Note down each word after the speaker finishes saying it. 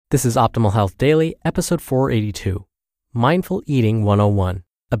This is Optimal Health Daily, episode 482, Mindful Eating 101,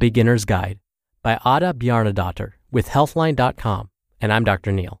 A Beginner's Guide, by Adda Bjarnadottir with Healthline.com, and I'm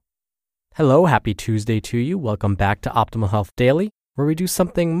Dr. Neil. Hello, happy Tuesday to you. Welcome back to Optimal Health Daily, where we do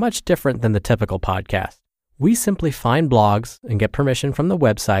something much different than the typical podcast. We simply find blogs and get permission from the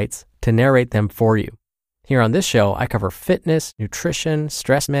websites to narrate them for you. Here on this show, I cover fitness, nutrition,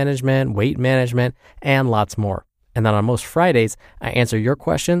 stress management, weight management, and lots more. And then on most Fridays, I answer your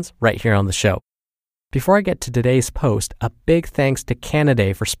questions right here on the show. Before I get to today's post, a big thanks to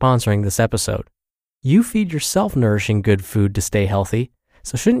Canada for sponsoring this episode. You feed yourself nourishing good food to stay healthy,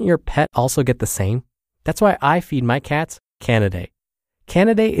 so shouldn't your pet also get the same? That's why I feed my cats Canada.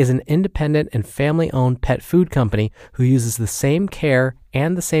 Canada is an independent and family-owned pet food company who uses the same care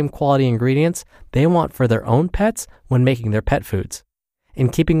and the same quality ingredients they want for their own pets when making their pet foods. In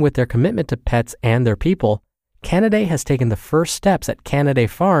keeping with their commitment to pets and their people, Canada has taken the first steps at Canada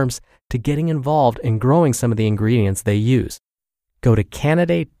Farms to getting involved in growing some of the ingredients they use. Go to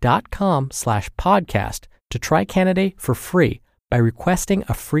canada.com/podcast to try Canada for free by requesting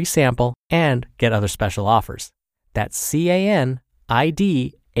a free sample and get other special offers. That's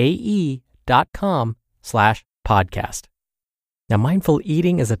CANIDAE.com/podcast. Now, mindful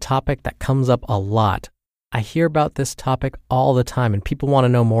eating is a topic that comes up a lot. I hear about this topic all the time and people want to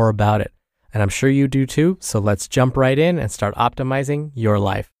know more about it. And I'm sure you do too, so let's jump right in and start optimizing your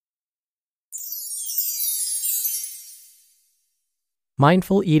life.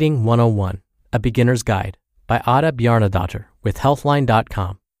 Mindful Eating 101, A Beginner's Guide, by Adda Bjarnadottir with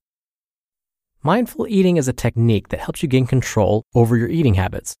Healthline.com. Mindful eating is a technique that helps you gain control over your eating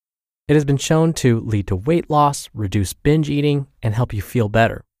habits. It has been shown to lead to weight loss, reduce binge eating, and help you feel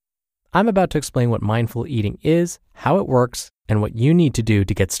better. I'm about to explain what mindful eating is, how it works, and what you need to do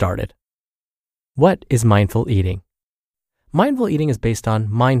to get started. What is mindful eating? Mindful eating is based on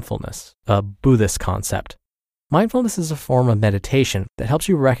mindfulness, a Buddhist concept. Mindfulness is a form of meditation that helps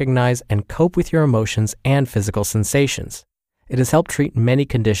you recognize and cope with your emotions and physical sensations. It has helped treat many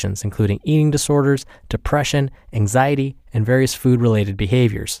conditions, including eating disorders, depression, anxiety, and various food-related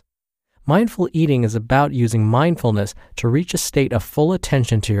behaviors. Mindful eating is about using mindfulness to reach a state of full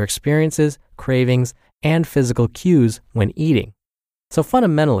attention to your experiences, cravings, and physical cues when eating. So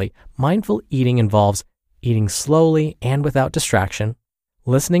fundamentally, mindful eating involves eating slowly and without distraction,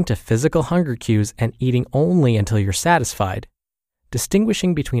 listening to physical hunger cues and eating only until you're satisfied,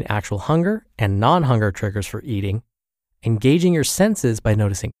 distinguishing between actual hunger and non-hunger triggers for eating, engaging your senses by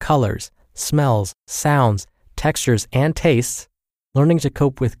noticing colors, smells, sounds, textures, and tastes, learning to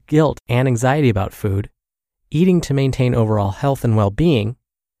cope with guilt and anxiety about food, eating to maintain overall health and well-being,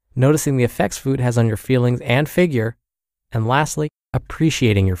 noticing the effects food has on your feelings and figure, and lastly,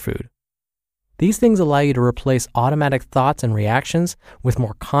 appreciating your food. These things allow you to replace automatic thoughts and reactions with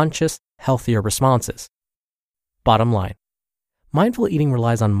more conscious, healthier responses. Bottom line, mindful eating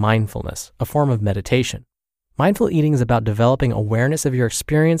relies on mindfulness, a form of meditation. Mindful eating is about developing awareness of your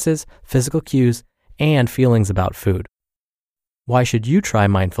experiences, physical cues, and feelings about food. Why should you try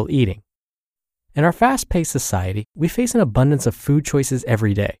mindful eating? In our fast-paced society, we face an abundance of food choices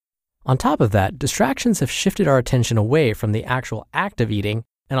every day. On top of that, distractions have shifted our attention away from the actual act of eating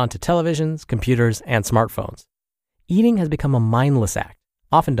and onto televisions, computers, and smartphones. Eating has become a mindless act,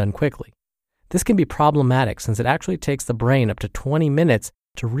 often done quickly. This can be problematic since it actually takes the brain up to 20 minutes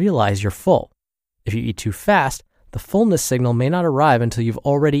to realize you're full. If you eat too fast, the fullness signal may not arrive until you've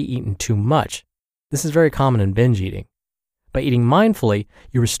already eaten too much. This is very common in binge eating. By eating mindfully,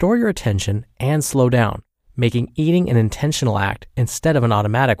 you restore your attention and slow down, making eating an intentional act instead of an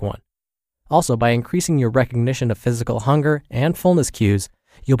automatic one. Also, by increasing your recognition of physical hunger and fullness cues,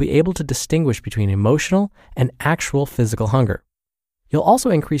 you'll be able to distinguish between emotional and actual physical hunger. You'll also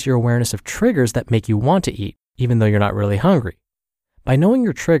increase your awareness of triggers that make you want to eat, even though you're not really hungry. By knowing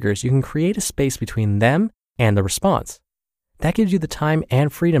your triggers, you can create a space between them and the response. That gives you the time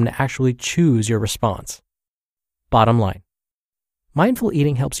and freedom to actually choose your response. Bottom line, mindful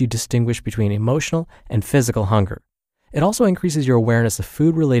eating helps you distinguish between emotional and physical hunger. It also increases your awareness of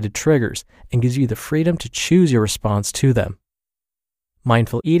food-related triggers and gives you the freedom to choose your response to them.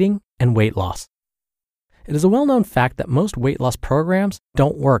 Mindful eating and weight loss. It is a well-known fact that most weight loss programs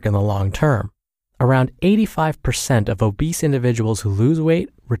don't work in the long term. Around 85% of obese individuals who lose weight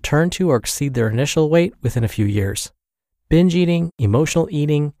return to or exceed their initial weight within a few years. Binge eating, emotional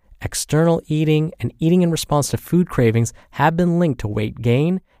eating, external eating, and eating in response to food cravings have been linked to weight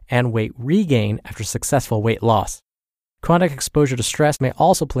gain and weight regain after successful weight loss. Chronic exposure to stress may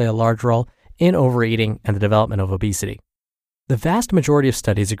also play a large role in overeating and the development of obesity. The vast majority of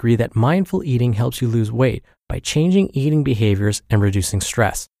studies agree that mindful eating helps you lose weight by changing eating behaviors and reducing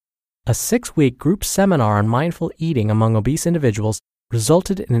stress. A 6-week group seminar on mindful eating among obese individuals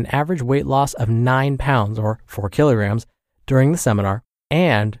resulted in an average weight loss of 9 pounds or 4 kilograms during the seminar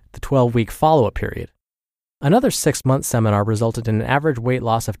and the 12-week follow-up period. Another 6-month seminar resulted in an average weight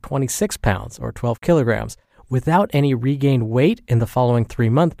loss of 26 pounds or 12 kilograms without any regained weight in the following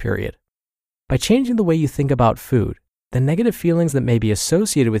 3-month period. By changing the way you think about food, the negative feelings that may be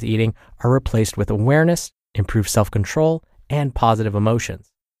associated with eating are replaced with awareness, improved self-control, and positive emotions.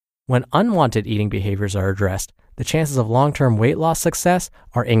 When unwanted eating behaviors are addressed, the chances of long-term weight loss success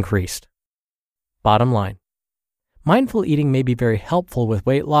are increased. Bottom line, mindful eating may be very helpful with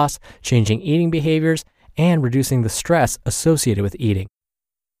weight loss, changing eating behaviors, and reducing the stress associated with eating.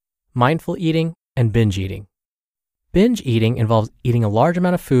 Mindful eating and binge eating. Binge eating involves eating a large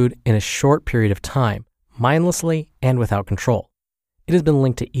amount of food in a short period of time, mindlessly and without control. It has been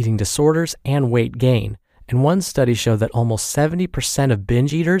linked to eating disorders and weight gain, and one study showed that almost 70% of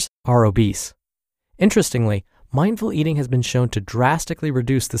binge eaters are obese. Interestingly, mindful eating has been shown to drastically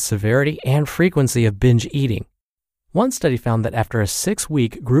reduce the severity and frequency of binge eating. One study found that after a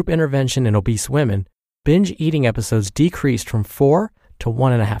 6-week group intervention in obese women, binge eating episodes decreased from 4 to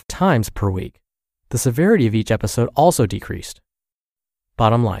 1.5 times per week. The severity of each episode also decreased.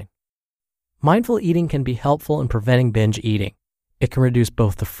 Bottom line, mindful eating can be helpful in preventing binge eating. It can reduce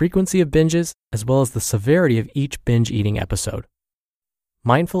both the frequency of binges as well as the severity of each binge eating episode.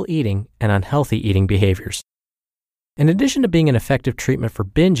 Mindful eating and unhealthy eating behaviors. In addition to being an effective treatment for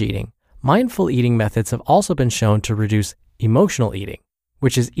binge eating, mindful eating methods have also been shown to reduce emotional eating,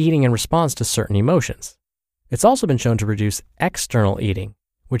 which is eating in response to certain emotions. It's also been shown to reduce external eating,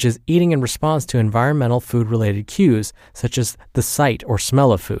 which is eating in response to environmental food-related cues, such as the sight or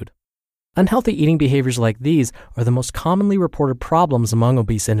smell of food. Unhealthy eating behaviors like these are the most commonly reported problems among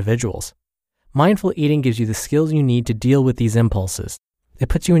obese individuals. Mindful eating gives you the skills you need to deal with these impulses. It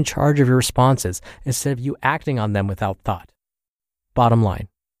puts you in charge of your responses instead of you acting on them without thought. Bottom line,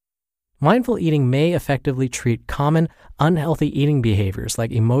 mindful eating may effectively treat common unhealthy eating behaviors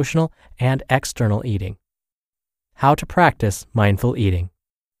like emotional and external eating. How to practice mindful eating.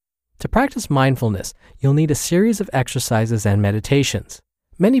 To practice mindfulness, you'll need a series of exercises and meditations.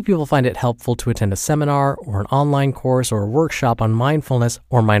 Many people find it helpful to attend a seminar or an online course or a workshop on mindfulness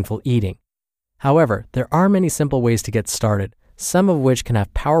or mindful eating. However, there are many simple ways to get started, some of which can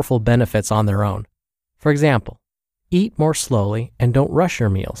have powerful benefits on their own. For example, eat more slowly and don't rush your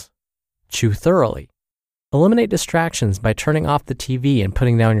meals. Chew thoroughly. Eliminate distractions by turning off the TV and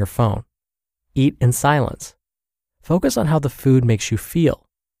putting down your phone. Eat in silence. Focus on how the food makes you feel.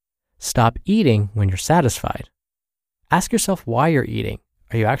 Stop eating when you're satisfied. Ask yourself why you're eating.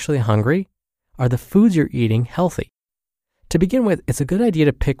 Are you actually hungry? Are the foods you're eating healthy? To begin with, it's a good idea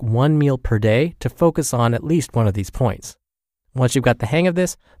to pick one meal per day to focus on at least one of these points. Once you've got the hang of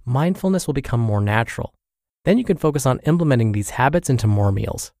this, mindfulness will become more natural. Then you can focus on implementing these habits into more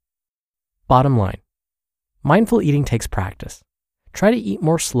meals. Bottom line, mindful eating takes practice. Try to eat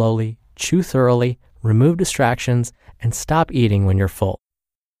more slowly, chew thoroughly, remove distractions, and stop eating when you're full.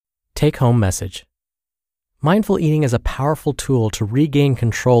 Take-home message. Mindful eating is a powerful tool to regain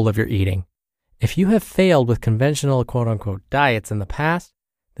control of your eating. If you have failed with conventional quote-unquote diets in the past,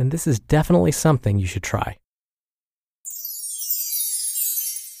 then this is definitely something you should try.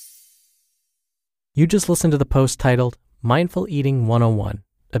 You just listened to the post titled Mindful Eating 101,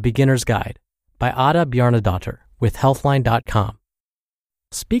 A Beginner's Guide by Adda Bjarnadottir with Healthline.com.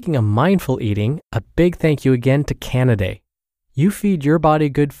 Speaking of mindful eating, a big thank you again to Canada. You feed your body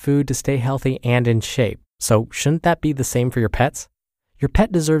good food to stay healthy and in shape, so shouldn't that be the same for your pets? Your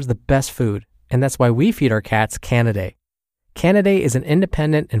pet deserves the best food, and that's why we feed our cats Canada. Canada is an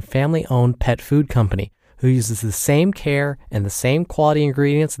independent and family-owned pet food company who uses the same care and the same quality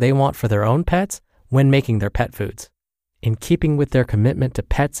ingredients they want for their own pets when making their pet foods. In keeping with their commitment to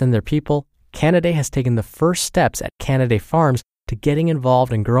pets and their people, Canada has taken the first steps at Canada Farms to getting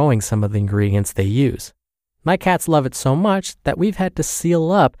involved in growing some of the ingredients they use. My cats love it so much that we've had to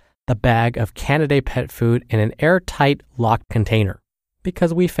seal up the bag of Canada pet food in an airtight, locked container.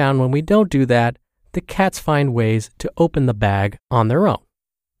 Because we found when we don't do that, the cats find ways to open the bag on their own.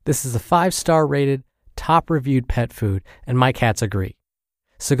 This is a 5-star rated, top-reviewed pet food, and my cats agree.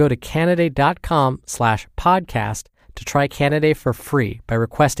 So go to Canada.com/podcast to try Canada for free by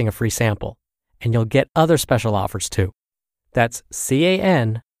requesting a free sample, and you'll get other special offers too. That's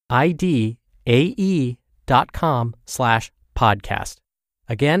CANIDAE.com/podcast.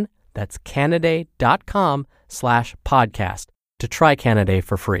 Again, that's Canada.com/podcast to try Canada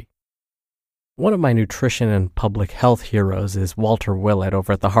for free. One of my nutrition and public health heroes is Walter Willett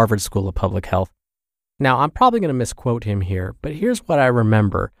over at the Harvard School of Public Health. Now, I'm probably going to misquote him here, but here's what I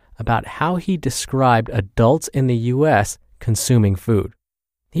remember about how he described adults in the US consuming food.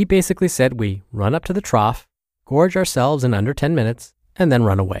 He basically said we run up to the trough, gorge ourselves in under 10 minutes, and then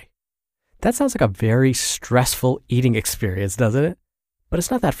run away. That sounds like a very stressful eating experience, doesn't it? But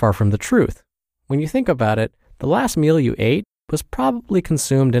it's not that far from the truth. When you think about it, the last meal you ate was probably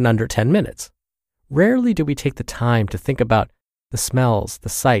consumed in under 10 minutes. Rarely do we take the time to think about the smells, the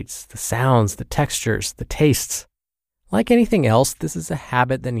sights, the sounds, the textures, the tastes. Like anything else, this is a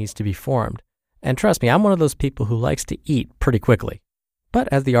habit that needs to be formed. And trust me, I'm one of those people who likes to eat pretty quickly. But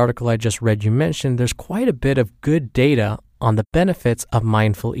as the article I just read you mentioned, there's quite a bit of good data on the benefits of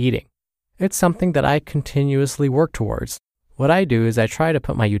mindful eating. It's something that I continuously work towards. What I do is I try to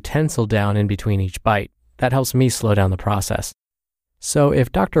put my utensil down in between each bite. That helps me slow down the process. So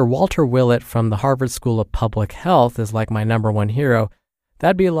if Dr. Walter Willett from the Harvard School of Public Health is like my number one hero,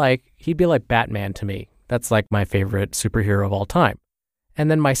 he'd be like Batman to me. That's like my favorite superhero of all time. And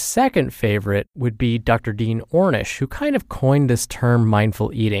then my second favorite would be Dr. Dean Ornish, who kind of coined this term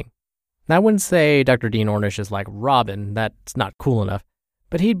mindful eating. Now, I wouldn't say Dr. Dean Ornish is like Robin, that's not cool enough,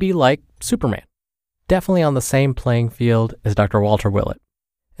 but he'd be like Superman. Definitely on the same playing field as Dr. Walter Willett.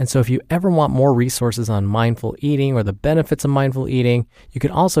 And so if you ever want more resources on mindful eating or the benefits of mindful eating, you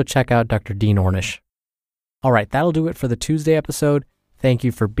can also check out Dr. Dean Ornish. All right, that'll do it for the Tuesday episode. Thank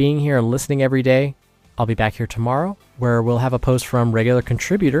you for being here and listening every day. I'll be back here tomorrow, where we'll have a post from regular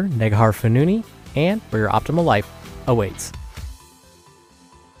contributor Neghar Fanuni, and where your optimal life awaits.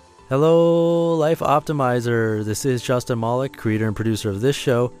 Hello, Life Optimizer. This is Justin Malik, creator and producer of this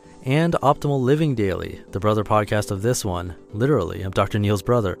show, and Optimal Living Daily, the brother podcast of this one. Literally, I'm Dr. Neil's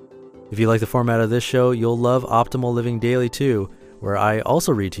brother. If you like the format of this show, you'll love Optimal Living Daily too, where I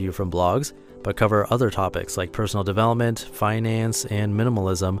also read to you from blogs, but cover other topics like personal development, finance, and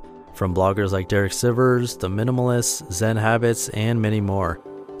minimalism, from bloggers like Derek Sivers, The Minimalists, Zen Habits, and many more.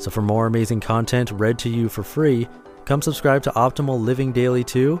 So for more amazing content read to you for free, come subscribe to Optimal Living Daily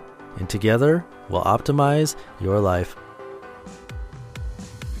too, and together we'll optimize your life.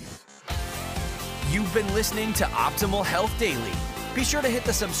 You've been listening to Optimal Health Daily. Be sure to hit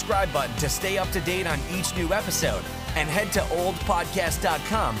the subscribe button to stay up to date on each new episode, and head to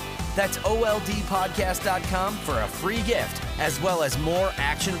oldpodcast.com. That's oldpodcast.com for a free gift, as well as more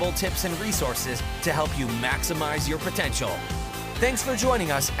actionable tips and resources to help you maximize your potential. Thanks for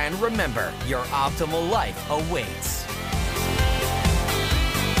joining us, and remember, your optimal life awaits.